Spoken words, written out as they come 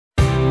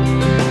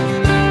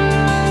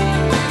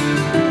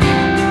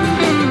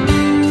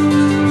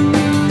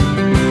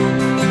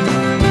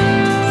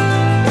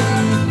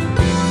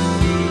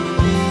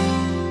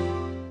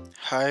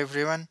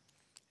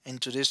In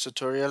today's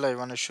tutorial, I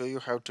want to show you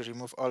how to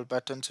remove all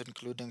buttons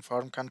including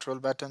form control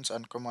buttons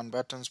and command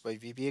buttons by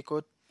VBA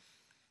code.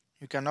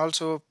 You can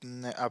also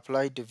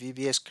apply the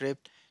VBA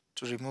script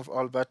to remove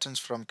all buttons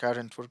from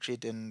current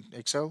worksheet in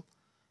Excel.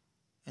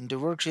 In the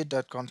worksheet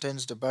that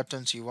contains the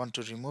buttons you want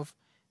to remove,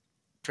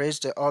 press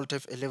the Alt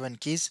F11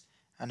 keys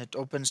and it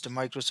opens the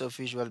Microsoft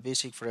Visual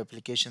Basic for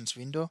Applications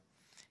window.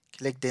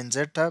 Click the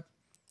Insert tab,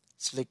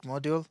 select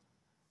Module,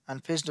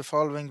 and paste the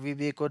following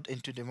VBA code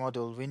into the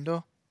module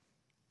window.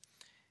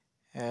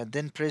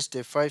 Then press the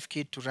F5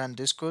 key to run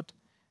this code.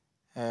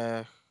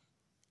 And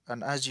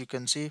as you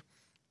can see,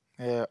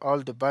 all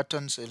the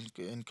buttons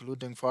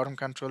including form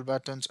control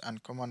buttons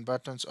and command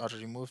buttons are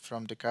removed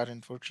from the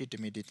current worksheet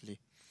immediately.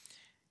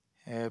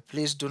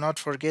 Please do not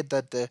forget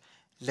that the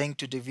link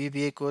to the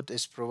VBA code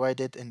is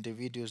provided in the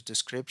video's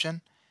description.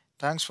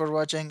 Thanks for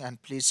watching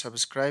and please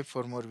subscribe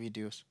for more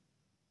videos.